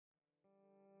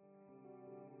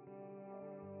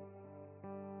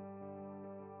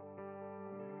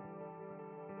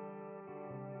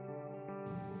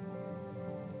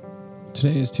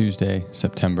Today is Tuesday,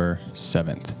 September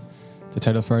 7th. The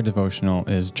title for our devotional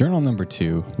is Journal Number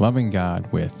 2, Loving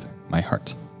God with My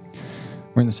Heart.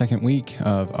 We're in the second week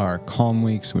of our Calm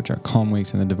Weeks, which our Calm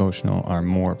Weeks in the devotional are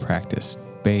more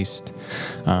practice-based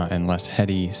and less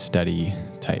heady study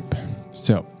type.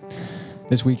 So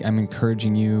this week I'm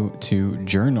encouraging you to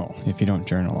journal. If you don't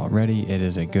journal already, it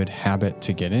is a good habit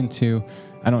to get into.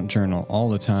 I don't journal all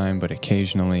the time, but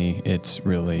occasionally it's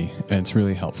really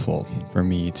helpful for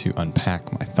me to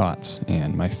unpack my thoughts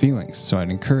and my feelings. So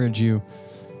I'd encourage you,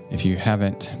 if you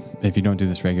don't do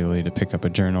this regularly, to pick up a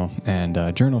journal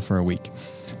and journal for a week.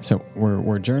 So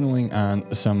we're journaling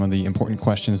on some of the important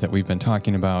questions that we've been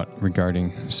talking about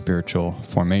regarding spiritual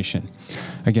formation.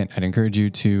 Again, I'd encourage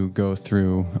you to go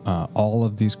through all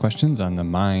of these questions on the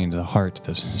mind, the heart,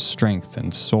 the strength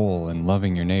and soul, and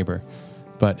loving your neighbor.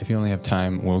 But if you only have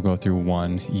time, we'll go through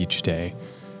one each day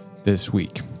this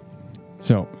week.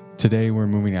 So today we're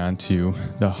moving on to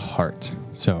the heart.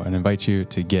 So I invite you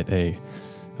to get a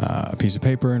piece of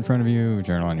paper in front of you, a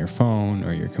journal on your phone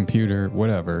or your computer,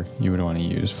 whatever you would want to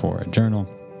use for a journal,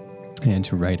 and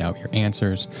to write out your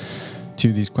answers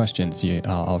to these questions.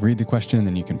 I'll read the question, and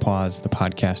then you can pause the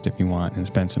podcast if you want and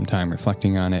spend some time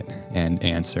reflecting on it and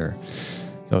answer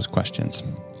those questions.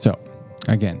 So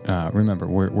again, remember,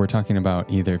 we're talking about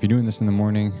either, if you're doing this in the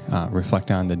morning, reflect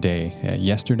on the day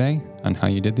yesterday on how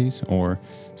you did these, or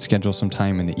schedule some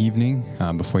time in the evening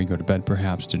before you go to bed,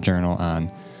 perhaps, to journal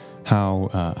on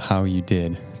how you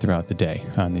did throughout the day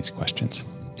on these questions.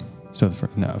 So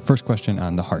the first question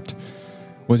on the heart: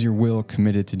 was your will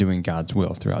committed to doing God's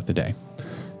will throughout the day?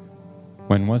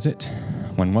 When was it?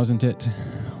 When wasn't it?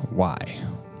 Why?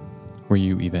 Were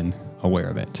you even aware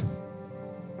of it?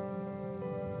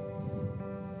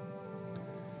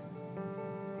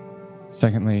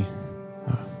 Secondly,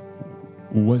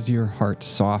 was your heart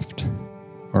soft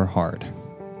or hard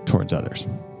towards others?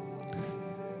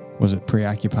 Was it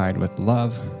preoccupied with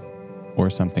love or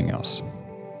something else?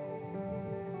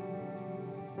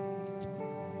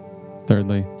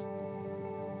 Thirdly,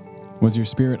 was your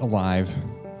spirit alive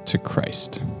to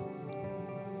Christ?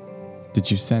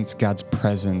 Did you sense God's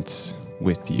presence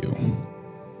with you?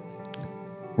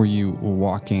 Were you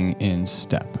walking in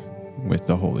step with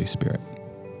the Holy Spirit?